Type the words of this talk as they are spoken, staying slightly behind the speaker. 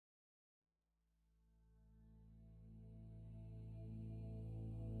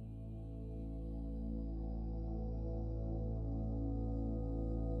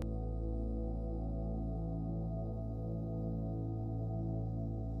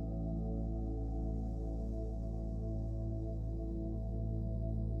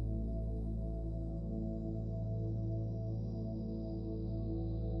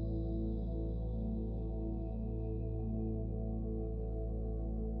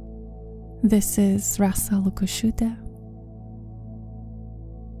This is Rasa Lukushuta.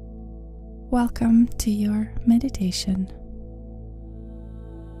 Welcome to your meditation.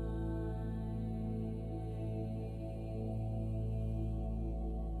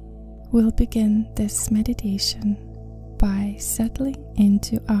 We'll begin this meditation by settling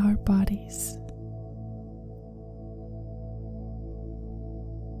into our bodies.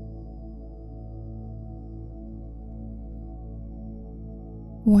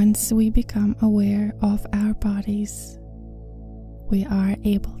 Once we become aware of our bodies, we are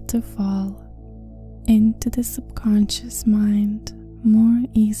able to fall into the subconscious mind more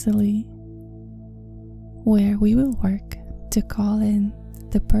easily, where we will work to call in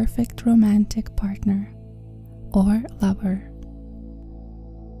the perfect romantic partner or lover.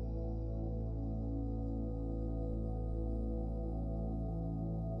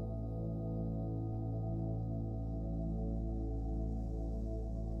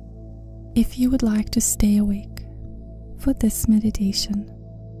 If you would like to stay awake for this meditation,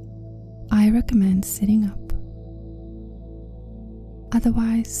 I recommend sitting up.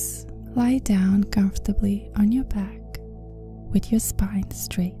 Otherwise, lie down comfortably on your back with your spine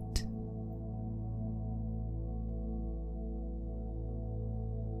straight.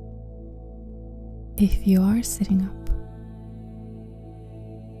 If you are sitting up,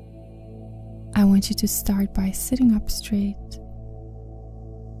 I want you to start by sitting up straight,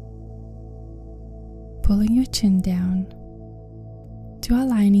 pulling your chin down to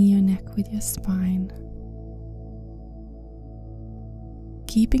aligning your neck with your spine,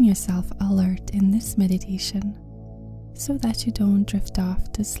 keeping yourself alert in this meditation so that you don't drift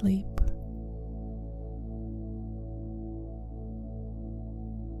off to sleep.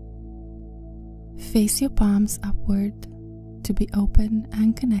 Face your palms upward to be open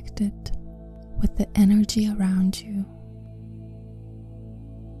and connected with the energy around you.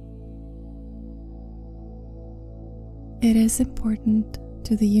 It is important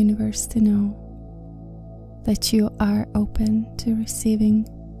to the universe to know that you are open to receiving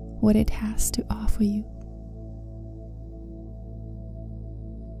what it has to offer you.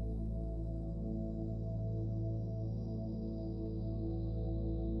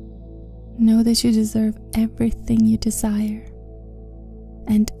 Know that you deserve everything you desire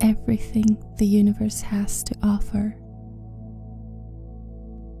and everything the universe has to offer.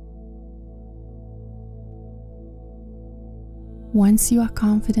 Once you are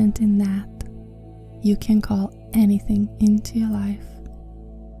confident in that, you can call anything into your life.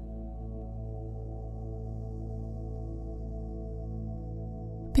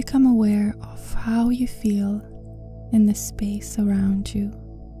 Become aware of how you feel in the space around you.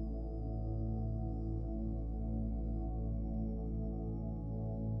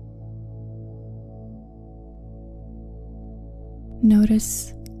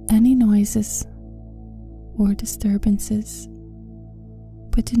 Notice any noises or disturbances,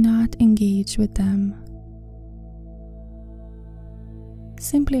 but do not engage with them.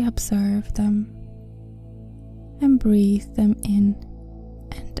 Simply observe them and breathe them in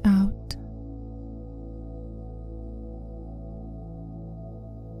and out.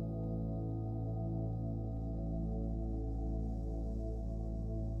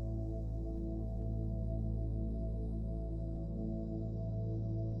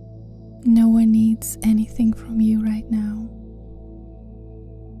 No one needs anything from you right now.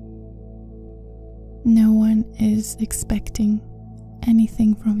 No one is expecting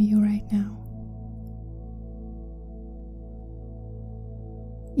anything from you right now.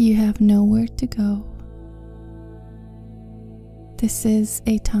 You have nowhere to go. This is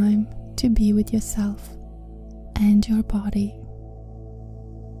a time to be with yourself and your body.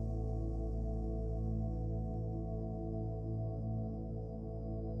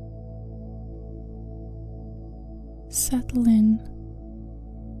 Settle in.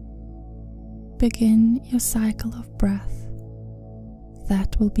 Begin your cycle of breath.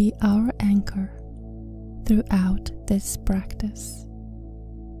 That will be our anchor throughout this practice.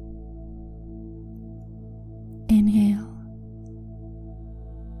 Inhale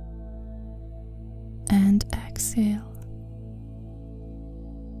and exhale.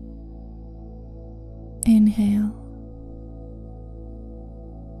 Inhale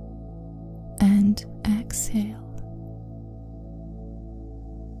and exhale.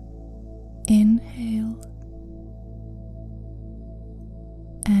 Inhale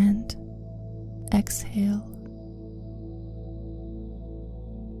and exhale.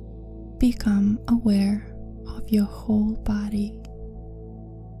 Become aware of your whole body.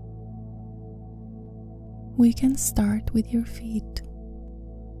 We can start with your feet.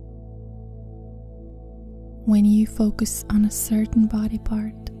 When you focus on a certain body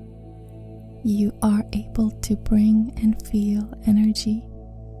part, you are able to bring and feel energy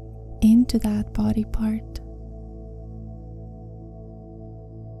into that body part.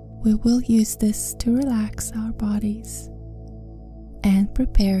 We will use this to relax our bodies and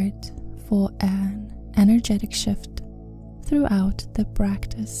prepare it for an energetic shift throughout the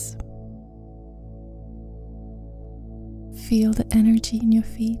practice. Feel the energy in your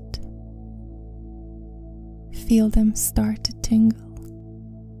feet. Feel them start to tingle.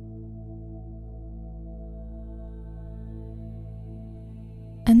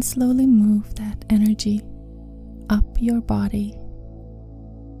 And slowly move that energy up your body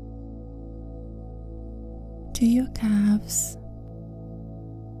to your calves,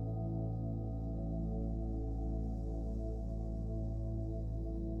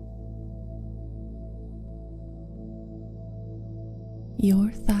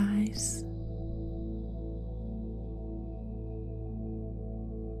 your thighs,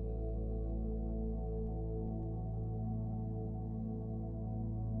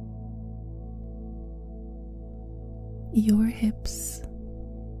 your hips,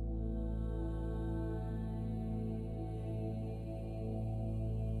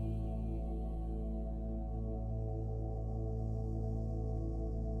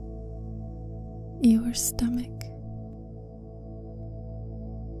 your stomach,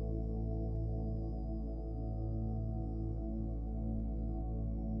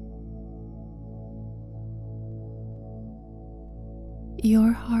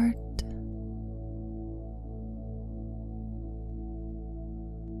 your heart,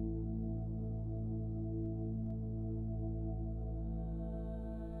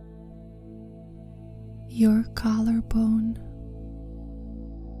 your collarbone,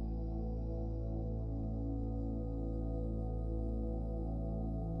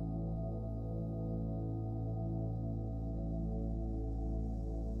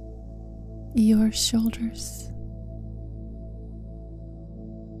 your shoulders,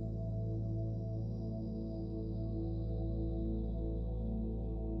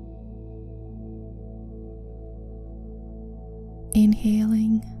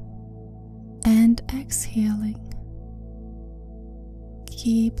 inhaling and exhaling.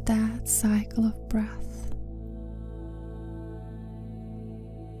 Keep that cycle of breath.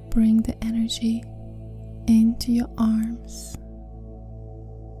 Bring the energy into your arms,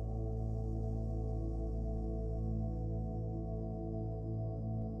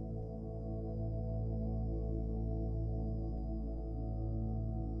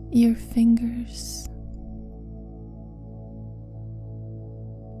 your fingers,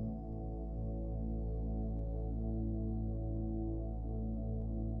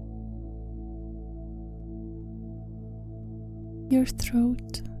 your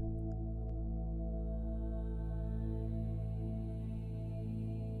throat,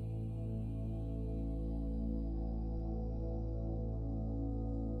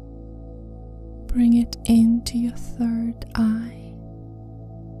 bring it into your third eye,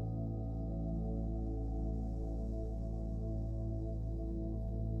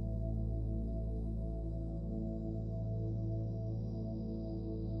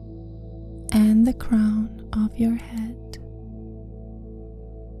 and the crown of your head.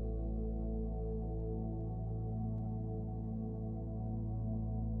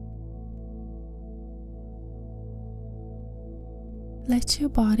 Let your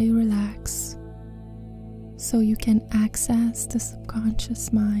body relax so you can access the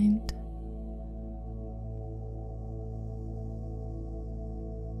subconscious mind.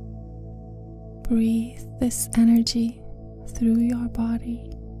 Breathe this energy through your body.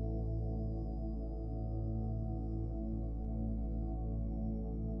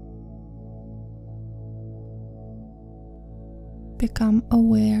 Become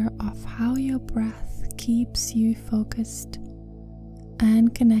aware of how your breath keeps you focused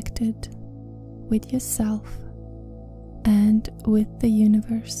and connected with yourself and with the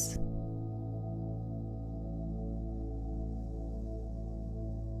universe.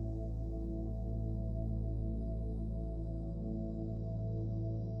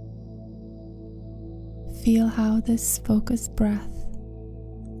 Feel how this focused breath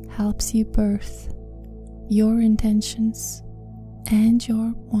helps you birth your intentions and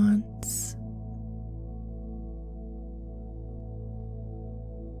your wants.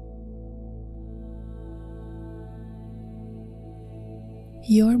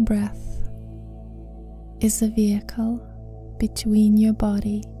 Your breath is a vehicle between your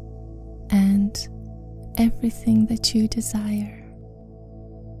body and everything that you desire.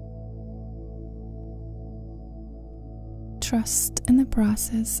 Trust in the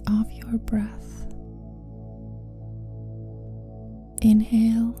process of your breath.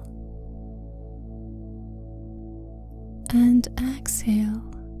 Inhale and exhale.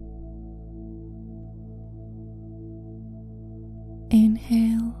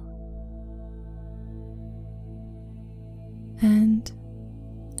 Inhale and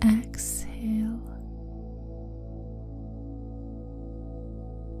exhale.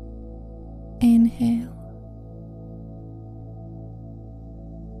 Inhale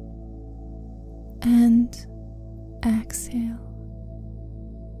and exhale.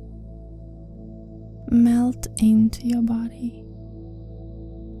 Melt into your body.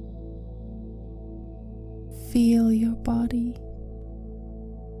 Feel your body.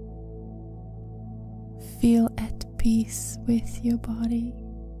 Feel at peace with your body.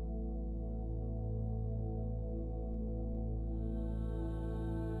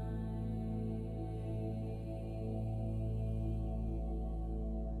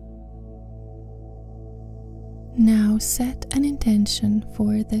 Now set an intention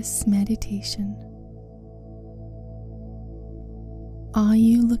for this meditation. Are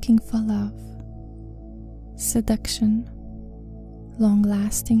you looking for love, seduction,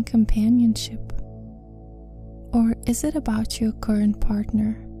 long-lasting companionship? Or is it about your current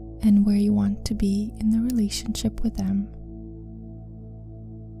partner and where you want to be in the relationship with them?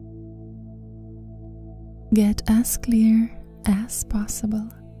 Get as clear as possible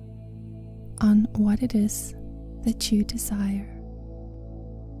on what it is that you desire.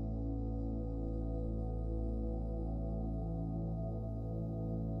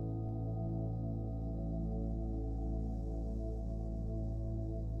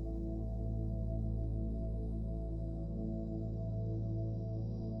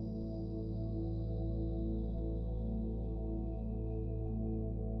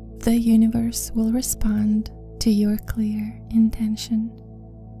 The universe will respond to your clear intention.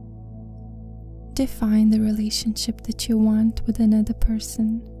 Define the relationship that you want with another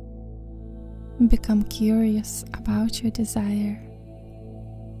person. Become curious about your desire.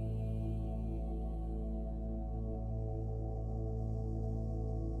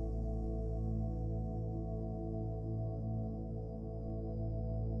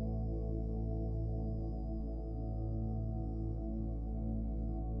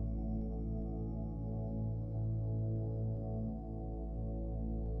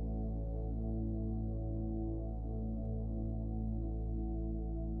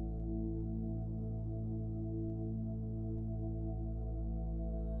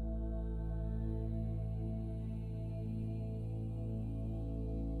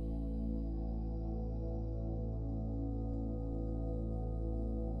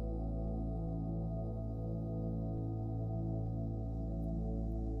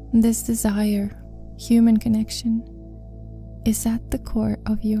 This desire, human connection, is at the core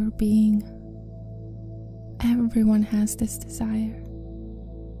of your being. Everyone has this desire.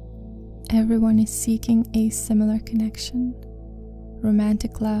 Everyone is seeking a similar connection,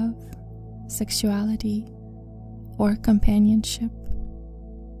 romantic love, sexuality, or companionship.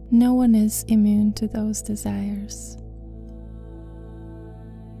 No one is immune to those desires.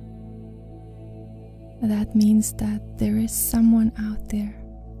 That means that there is someone out there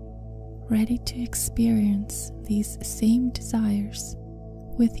ready to experience these same desires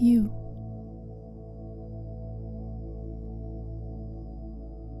with you.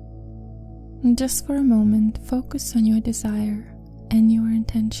 And just for a moment, focus on your desire and your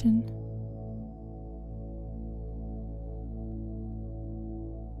intention.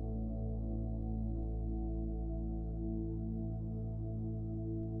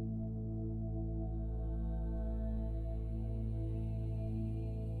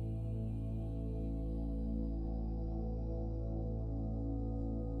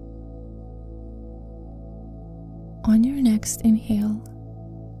 On your next inhale,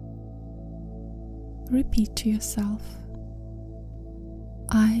 repeat to yourself,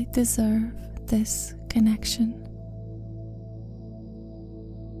 I deserve this connection.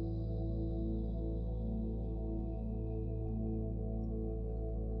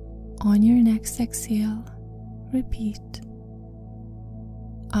 On your next exhale, repeat,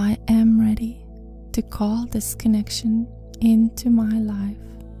 I am ready to call this connection into my life.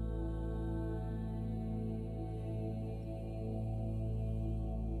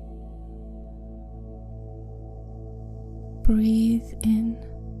 Breathe in.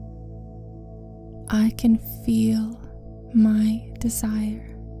 I can feel my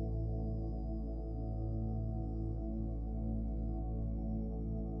desire.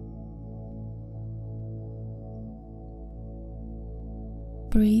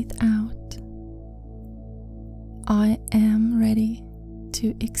 Breathe out. I am ready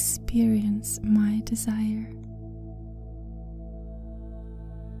to experience my desire.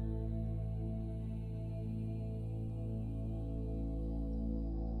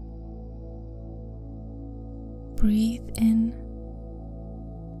 Breathe in.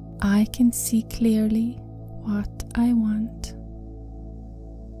 I can see clearly what I want.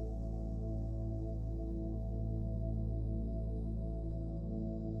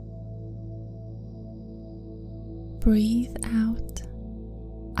 Breathe out.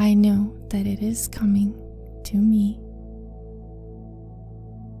 I know that it is coming to me.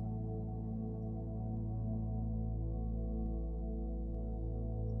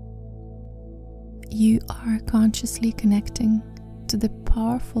 You are consciously connecting to the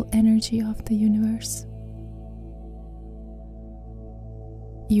powerful energy of the universe.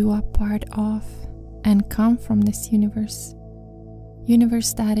 You are part of and come from this universe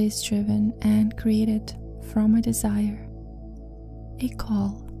that is driven and created from a desire, a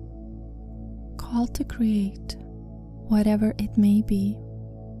call to create whatever it may be.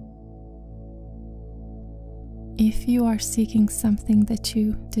 If you are seeking something that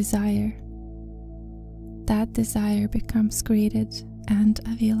you desire, that desire becomes created and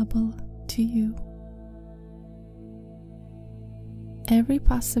available to you. Every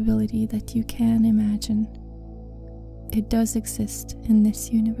possibility that you can imagine, it does exist in this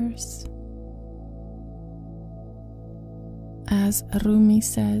universe. As Rumi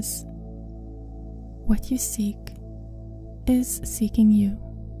says, what you seek is seeking you.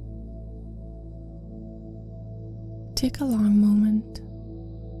 Take a long moment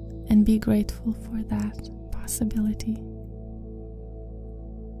and be grateful for that possibility.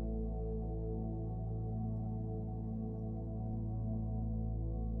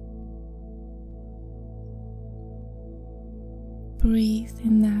 Breathe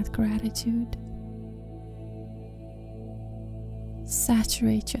in that gratitude.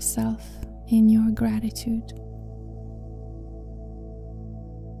 Saturate yourself in your gratitude.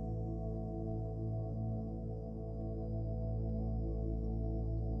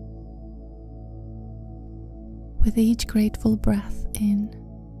 With each grateful breath in,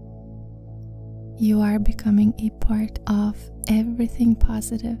 you are becoming a part of everything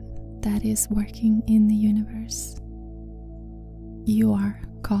positive that is working in the universe. You are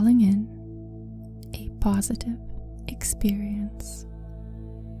calling in a positive experience.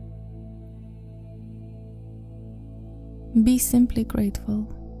 Be simply grateful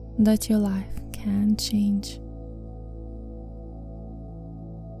that your life can change.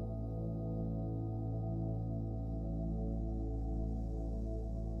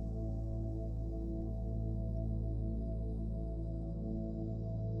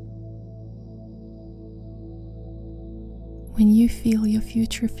 When you feel your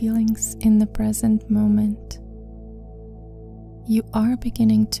future feelings in the present moment, you are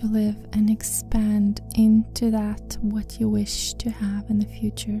beginning to live and expand into that what you wish to have in the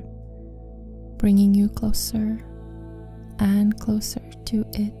future, bringing you closer and closer to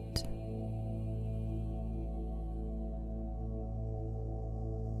it.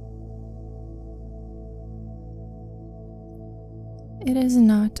 It is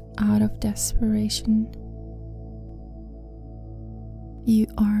not out of desperation. You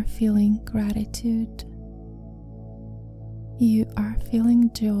are feeling gratitude. You are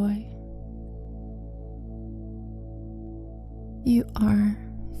feeling joy. You are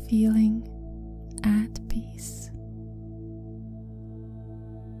feeling at peace.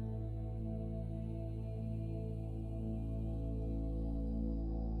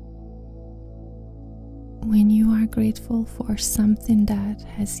 When you are grateful for something that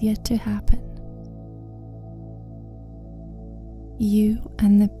has yet to happen, you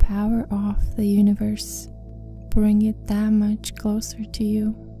and the power of the universe bring it that much closer to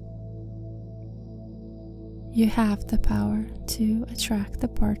you. You have the power to attract the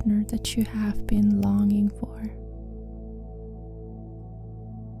partner that you have been longing for.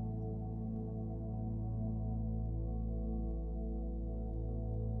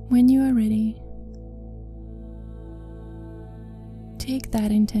 When you are ready, take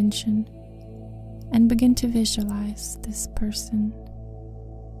that intention and begin to visualize this person.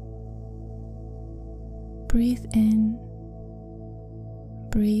 Breathe in,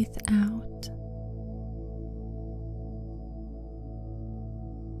 breathe out.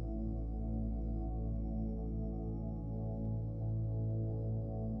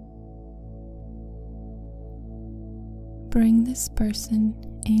 Bring this person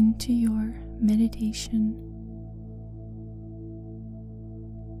into your meditation.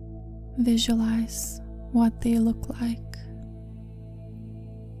 Visualize what they look like.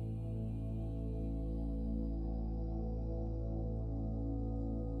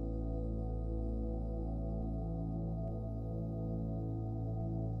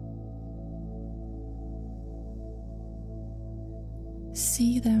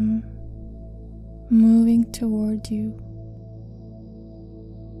 See them moving toward you.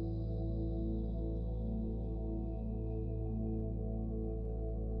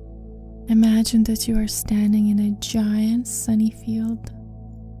 Imagine that you are standing in a giant sunny field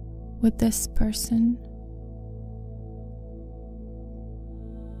with this person.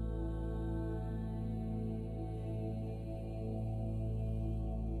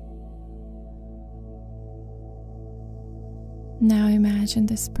 Now imagine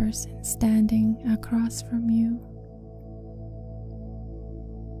this person standing across from you.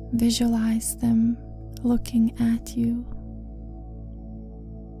 Visualize them looking at you.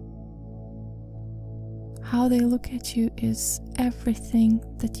 How they look at you is everything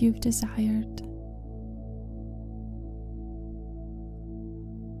that you've desired.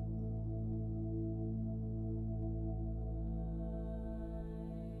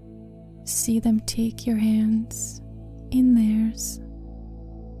 See them take your hands in theirs.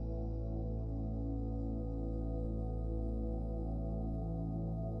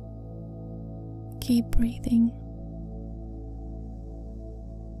 Keep breathing.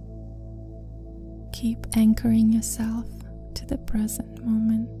 Keep anchoring yourself to the present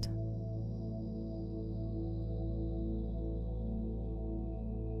moment.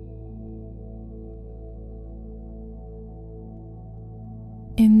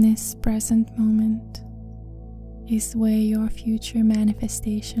 In this present moment is where your future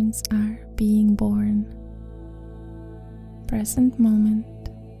manifestations are being born. Present moment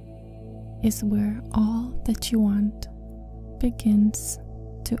is where all that you want begins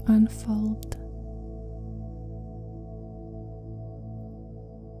to unfold.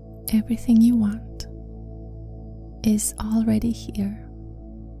 Everything you want is already here,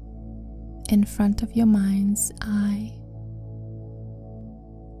 in front of your mind's eye.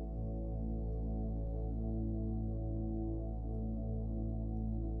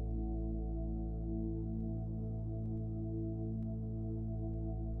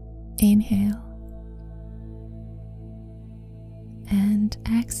 Inhale and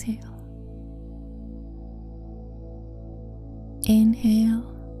exhale. Inhale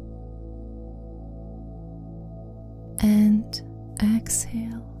and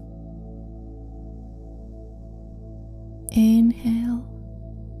exhale. Inhale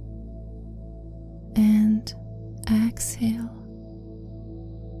and exhale.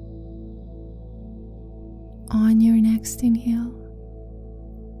 On your next inhale,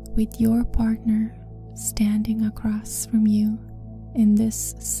 with your partner standing across from you in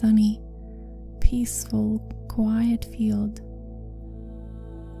this sunny, peaceful, quiet field,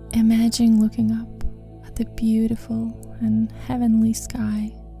 imagine looking up at the beautiful and heavenly sky.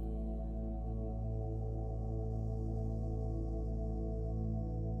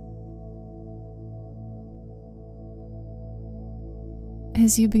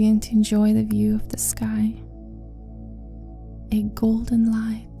 As you begin to enjoy the view of the sky, a golden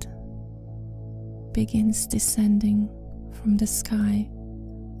light begins descending from the sky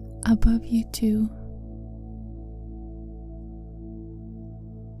above you too.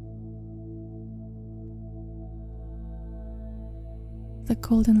 The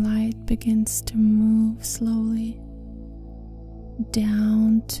golden light begins to move slowly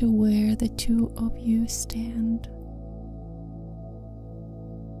down to where the two of you stand.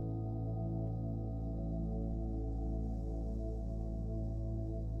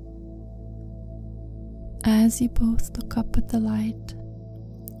 As you both look up at the light,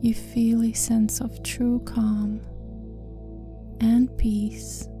 you feel a sense of true calm and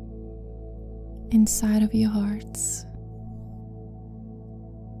peace inside of your hearts.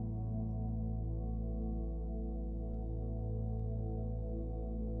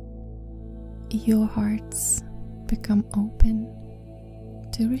 Your hearts become open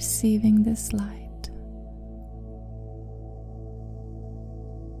to receiving this light.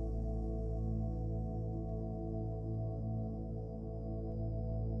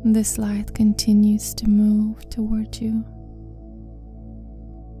 This light continues to move toward you,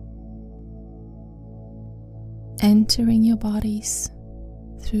 entering your bodies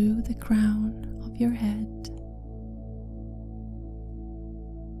through the crown of your head.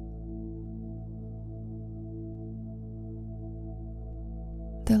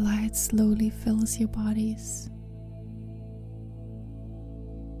 The light slowly fills your bodies.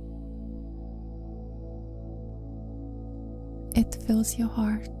 It fills your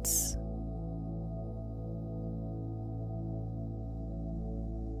hearts.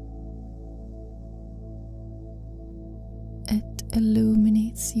 It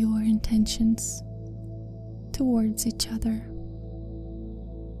illuminates your intentions towards each other.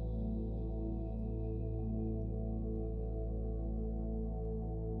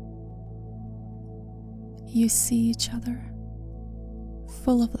 you see each other,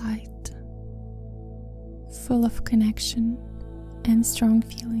 full of light, full of connection and strong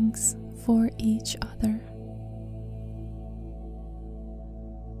feelings for each other.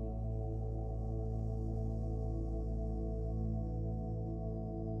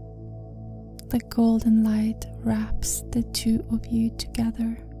 The golden light wraps the two of you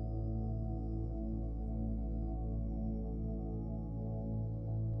together.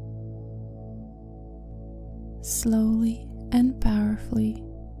 Slowly and powerfully,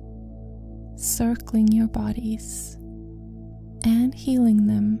 circling your bodies and healing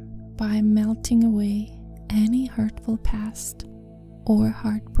them by melting away any hurtful past or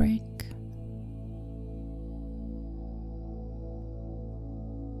heartbreak.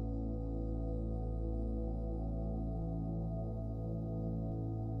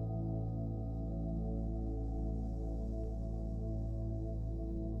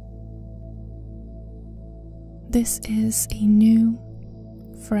 This is a new,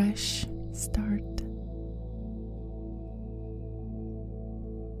 fresh start.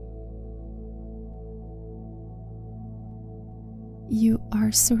 You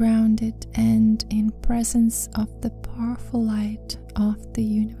are surrounded and in presence of the powerful light of the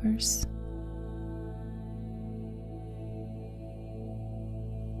universe.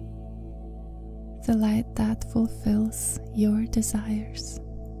 The light that fulfills your desires.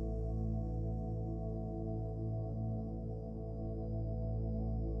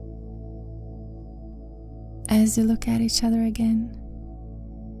 As you look at each other again,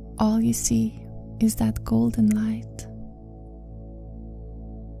 all you see is that golden light.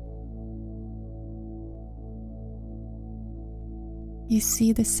 You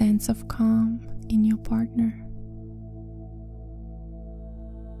see the sense of calm in your partner.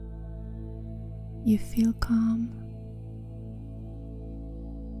 You feel calm.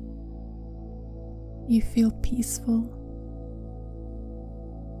 You feel peaceful.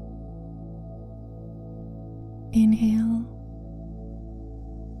 Inhale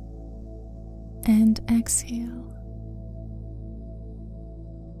and exhale.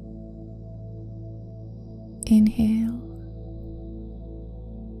 Inhale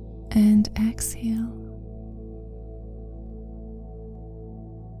and exhale.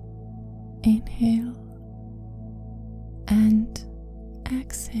 Inhale and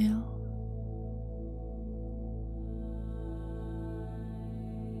exhale.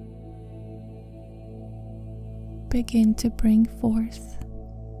 Begin to bring forth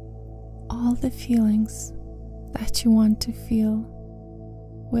all the feelings that you want to feel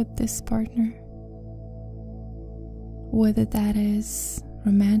with this partner, whether that is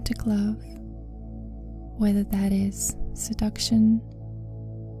romantic love, whether that is seduction,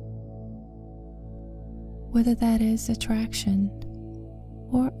 whether that is attraction,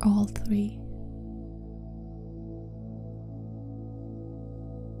 or all three.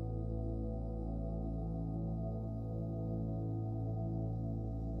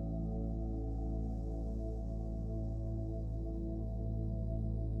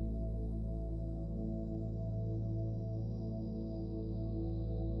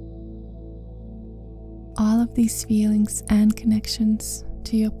 All of these feelings and connections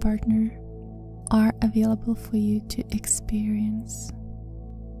to your partner are available for you to experience.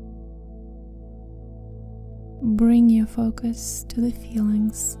 Bring your focus to the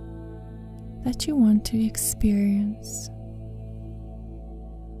feelings that you want to experience.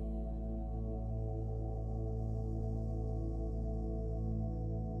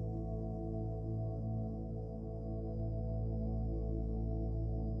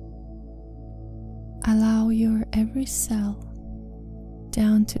 Allow your every cell,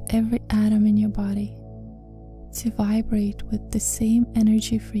 down to every atom in your body, to vibrate with the same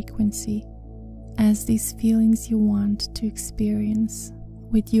energy frequency as these feelings you want to experience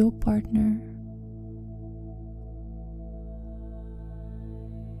with your partner.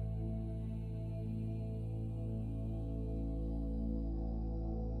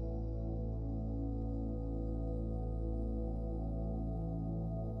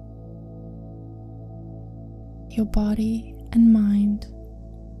 Your body and mind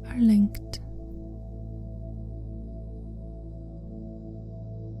are linked.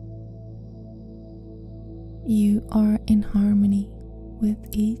 You are in harmony with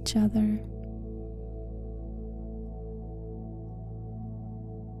each other.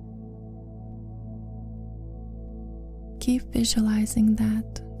 Keep visualizing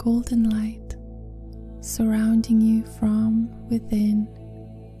that golden light surrounding you from within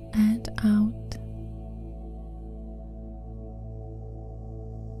and out.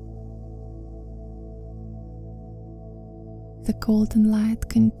 The golden light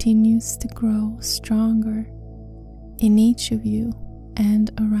continues to grow stronger in each of you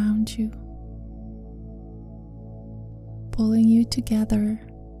and around you, pulling you together,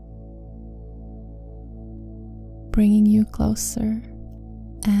 bringing you closer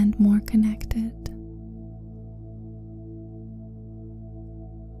and more connected.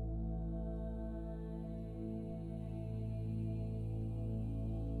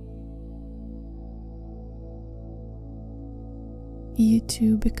 You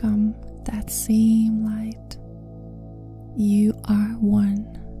two become that same light. You are one.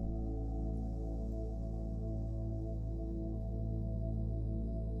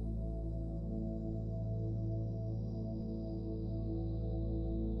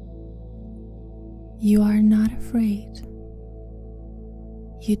 You are not afraid.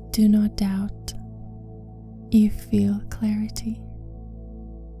 You do not doubt. You feel clarity.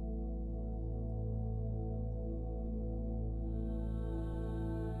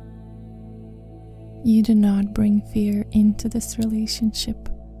 You do not bring fear into this relationship,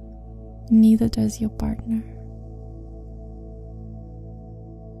 neither does your partner.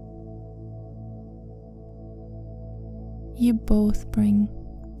 You both bring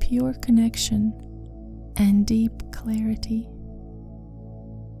pure connection and deep clarity.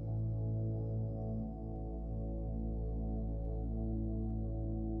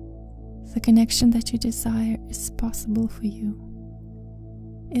 The connection that you desire is possible for you.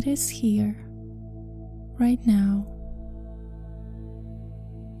 It is here, right now.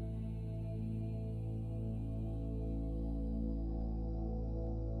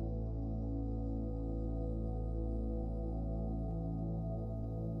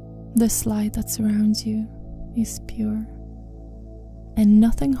 This light that surrounds you is pure, and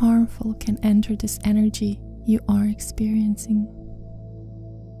nothing harmful can enter this energy you are experiencing.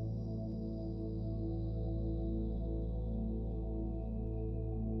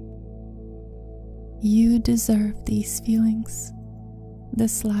 You deserve these feelings,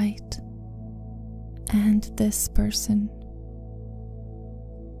 this light, and this person.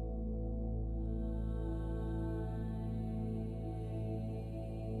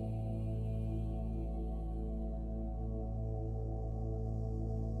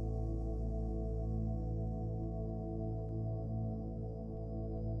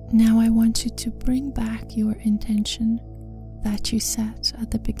 Now I want you to bring back your intention that you set at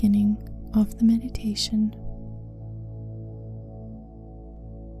the beginning of the meditation.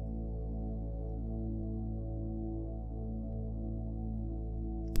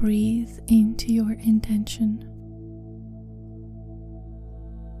 Breathe into your intention.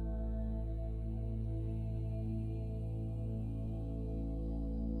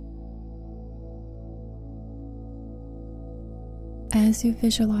 As you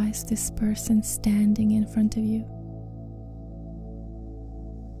visualize this person standing in front of you,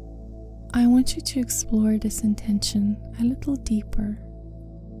 I want you to explore this intention a little deeper.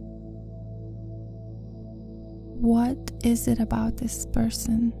 What is it about this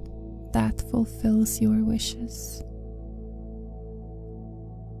person that fulfills your wishes?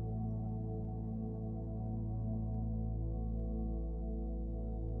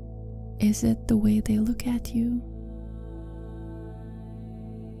 Is it the way they look at you?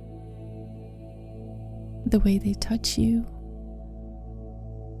 The way they touch you?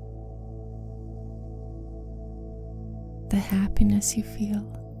 The happiness you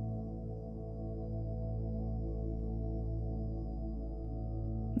feel?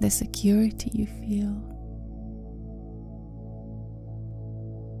 The security you feel?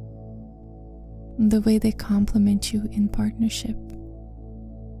 The way they compliment you in partnership?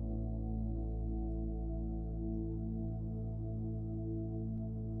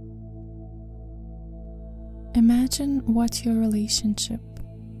 Imagine what your relationship,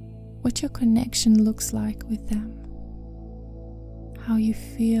 what your connection looks like with them. How you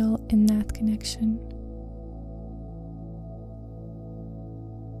feel in that connection.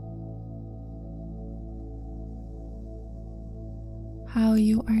 How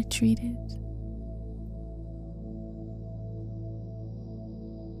you are treated.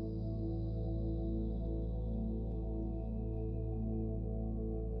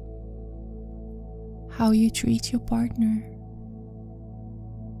 How you treat your partner.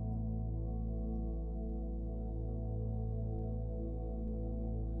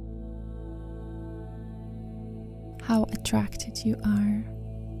 How attracted you are.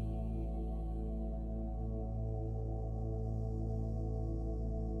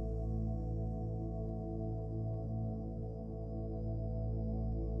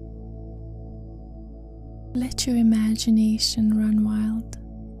 Let your imagination run wild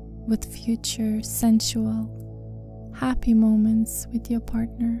with future sensual, happy moments with your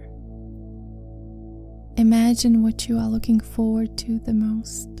partner. Imagine what you are looking forward to the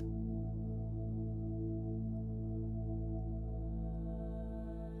most.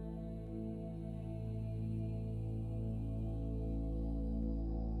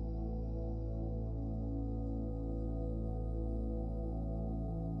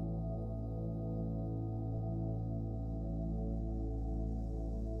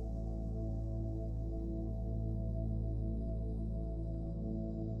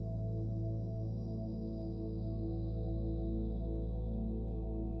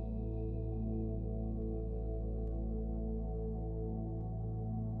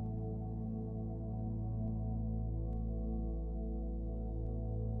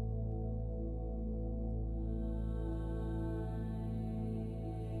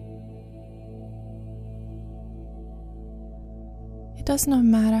 It does not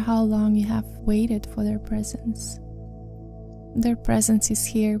matter how long you have waited for their presence. Their presence is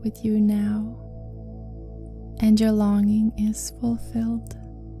here with you now, and your longing is fulfilled.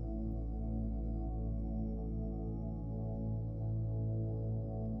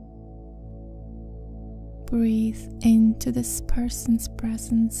 Breathe into this person's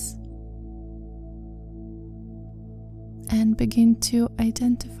presence and begin to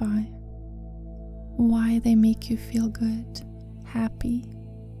identify why they make you feel good, happy,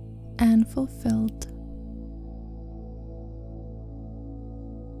 and fulfilled.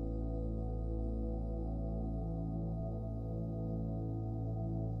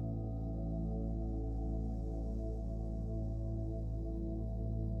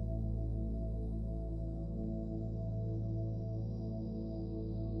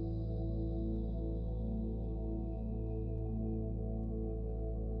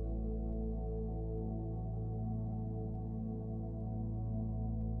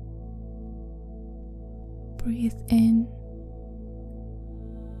 Breathe in,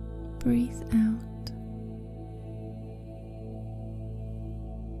 breathe out.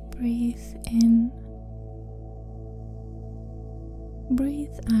 Breathe in, breathe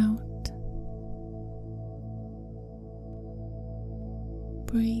out.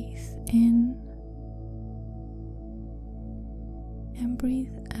 Breathe in and breathe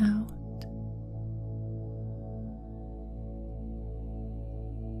out.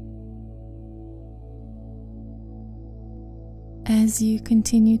 As you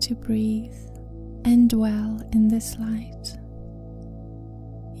continue to breathe and dwell in this light,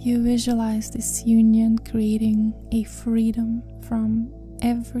 you visualize this union creating a freedom from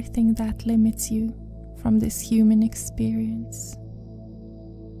everything that limits you from this human experience.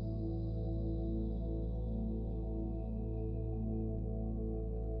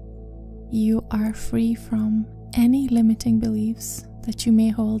 You are free from any limiting beliefs that you may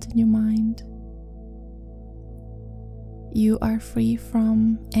hold in your mind. You are free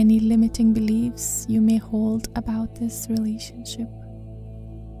from any limiting beliefs you may hold about this relationship.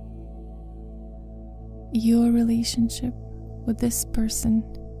 Your relationship with this person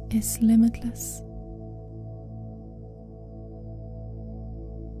is limitless.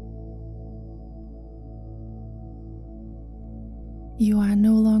 You are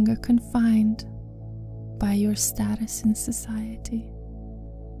no longer confined by your status in society,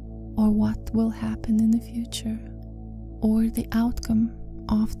 or what will happen in the future, or the outcome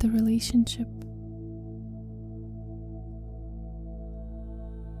of the relationship.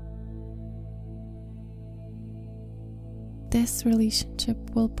 This relationship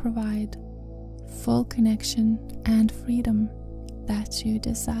will provide full connection and freedom that you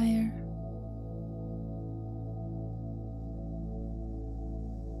desire.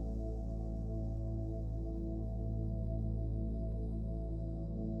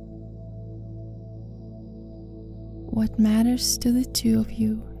 What matters to the two of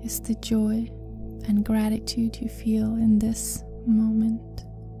you is the joy and gratitude you feel in this moment.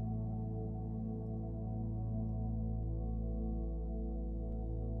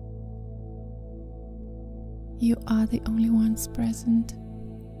 You are the only ones present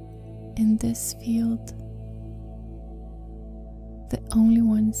in this field, the only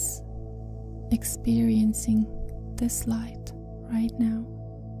ones experiencing this light right now.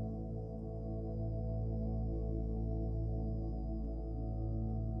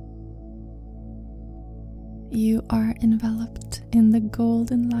 You are enveloped in the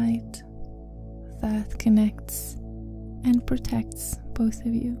golden light that connects and protects both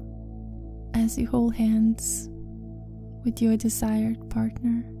of you as you hold hands with your desired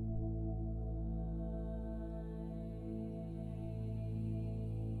partner.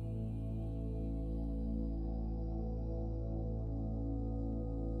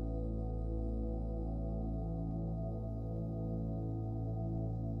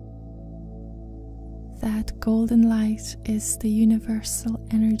 That golden light is the universal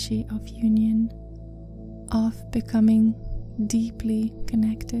energy of union, of becoming deeply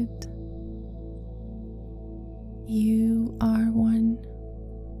connected. You are one.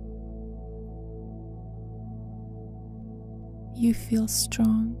 You feel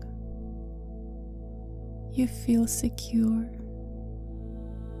strong. You feel secure.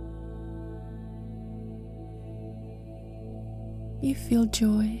 You feel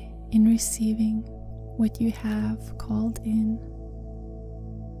joy in receiving what you have called in.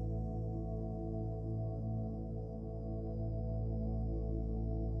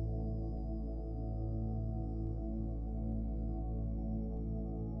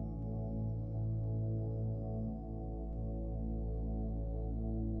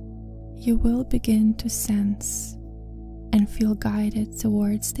 You will begin to sense and feel guided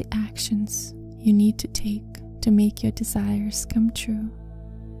towards the actions you need to take to make your desires come true.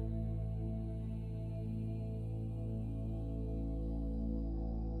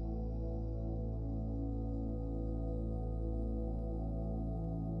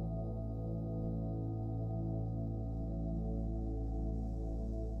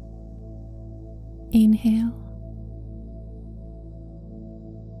 Inhale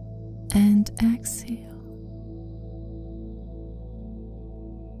and exhale.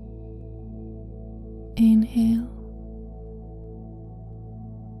 Inhale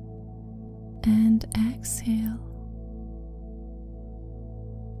and exhale.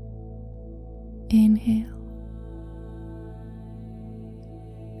 Inhale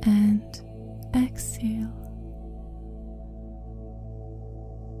and exhale.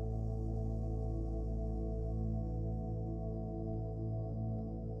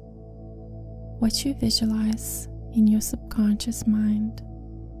 What you visualize in your subconscious mind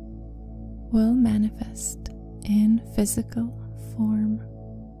will manifest in physical form.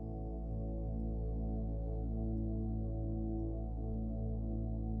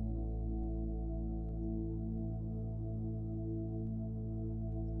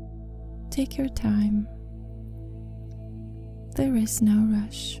 Take your time. There is no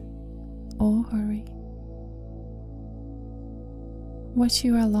rush or hurry. What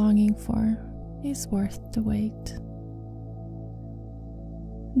you are longing for is worth the wait.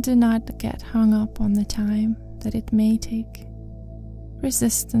 Do not get hung up on the time that it may take.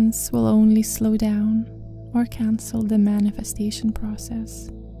 Resistance will only slow down or cancel the manifestation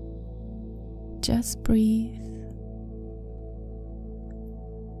process. Just breathe.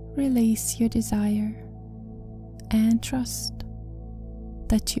 Release your desire and trust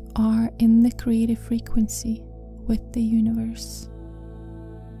that you are in the creative frequency with the universe.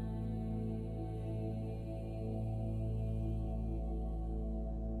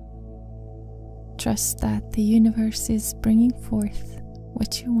 Trust that the universe is bringing forth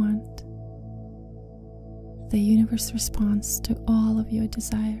what you want. The universe responds to all of your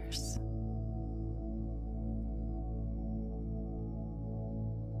desires.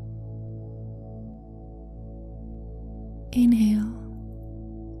 Inhale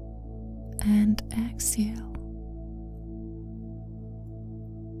and exhale.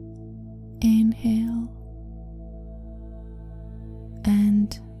 Inhale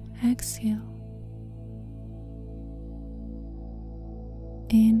and exhale.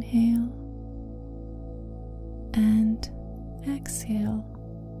 Inhale and exhale.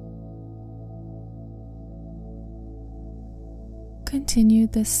 Continue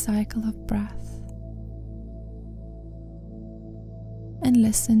this cycle of breath and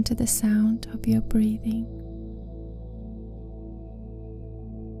listen to the sound of your breathing.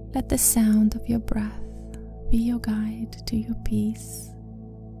 Let the sound of your breath be your guide to your peace.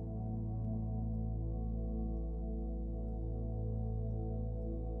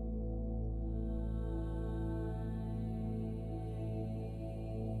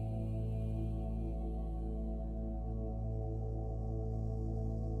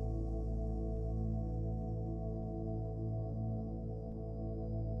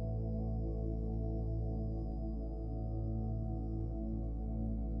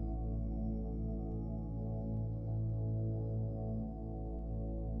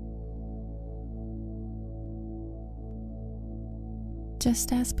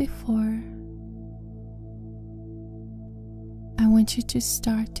 Just as before, I want you to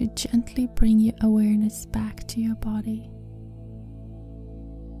start to gently bring your awareness back to your body.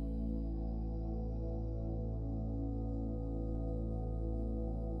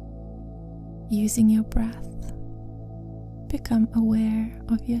 Using your breath, become aware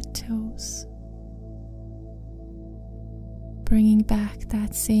of your toes, bringing back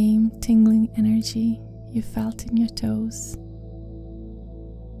that same tingling energy you felt in your toes.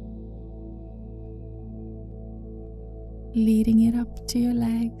 leading it up to your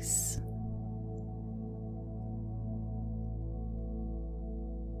legs.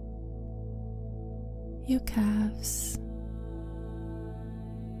 Your calves,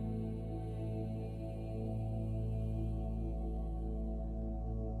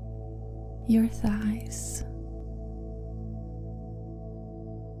 your thighs,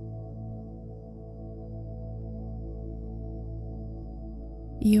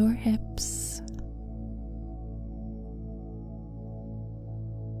 your hips,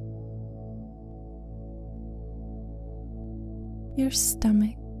 your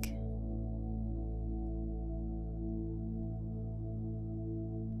stomach,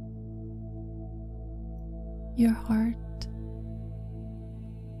 your heart,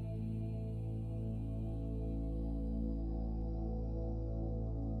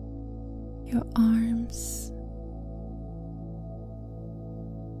 your arms,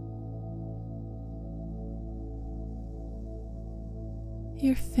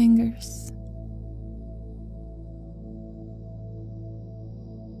 your fingers,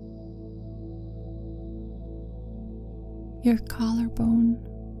 your collarbone,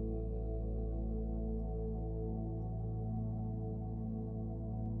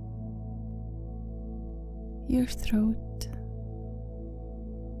 your throat,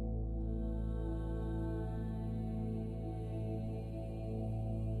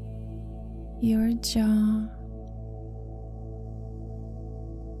 your jaw,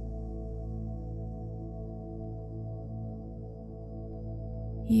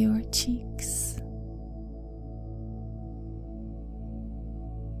 your cheeks,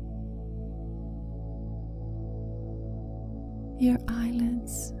 your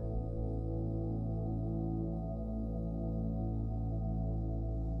eyelids,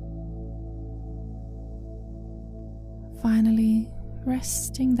 finally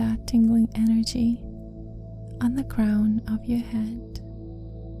resting that tingling energy on the crown of your head.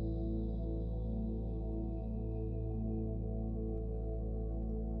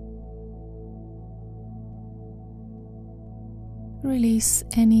 Release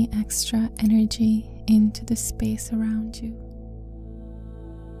any extra energy into the space around you,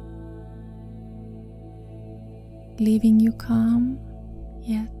 leaving you calm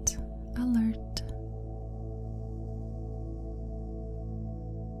yet alert.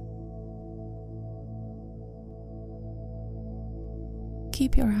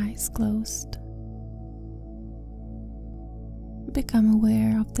 Keep your eyes closed. Become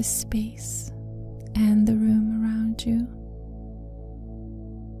aware of the space and the room around you.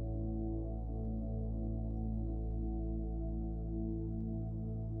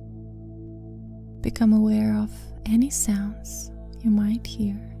 Become aware of any sounds you might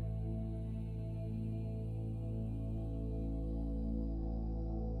hear.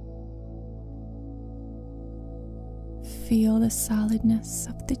 Feel the solidness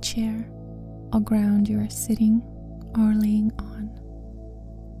of the chair or ground you are sitting or laying on.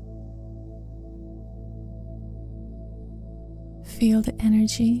 Feel the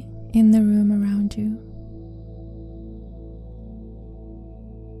energy in the room around you.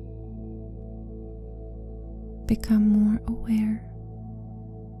 Become more aware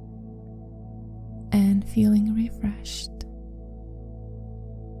and feeling refreshed.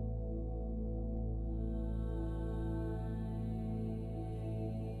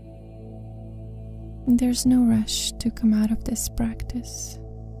 There's no rush to come out of this practice.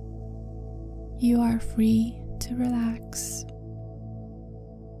 You are free to relax.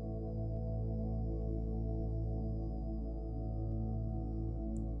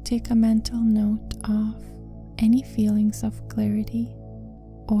 Take a mental note of any feelings of clarity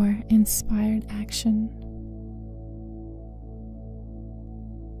or inspired action.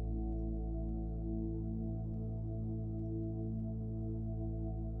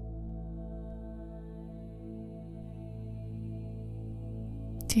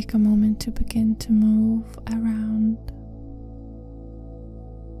 Take a moment to begin to move around.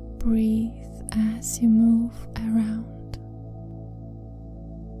 Breathe as you move around.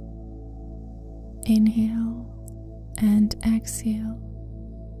 Inhale and exhale.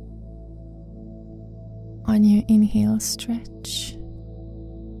 On your inhale, stretch.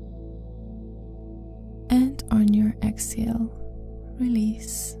 And on your exhale,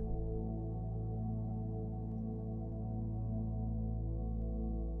 release.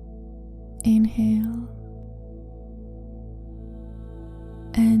 Inhale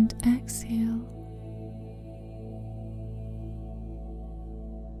and exhale.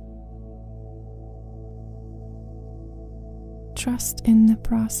 Trust in the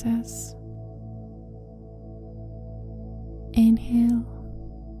process. Inhale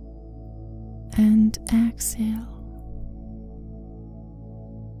and exhale.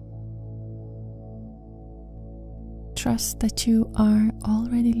 Trust that you are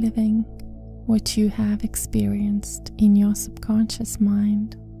already living what you have experienced in your subconscious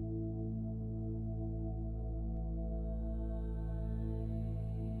mind.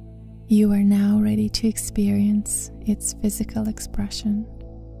 You are now ready to experience its physical expression.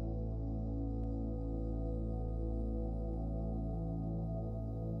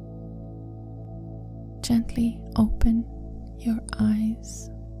 Gently open your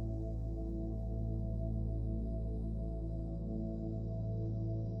eyes.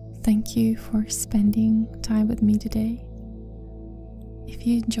 Thank you for spending time with me today. If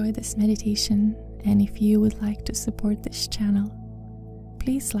you enjoyed this meditation and if you would like to support this channel,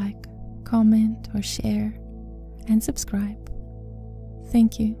 please like, comment or share and subscribe.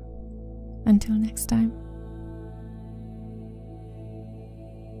 Thank you. Until next time.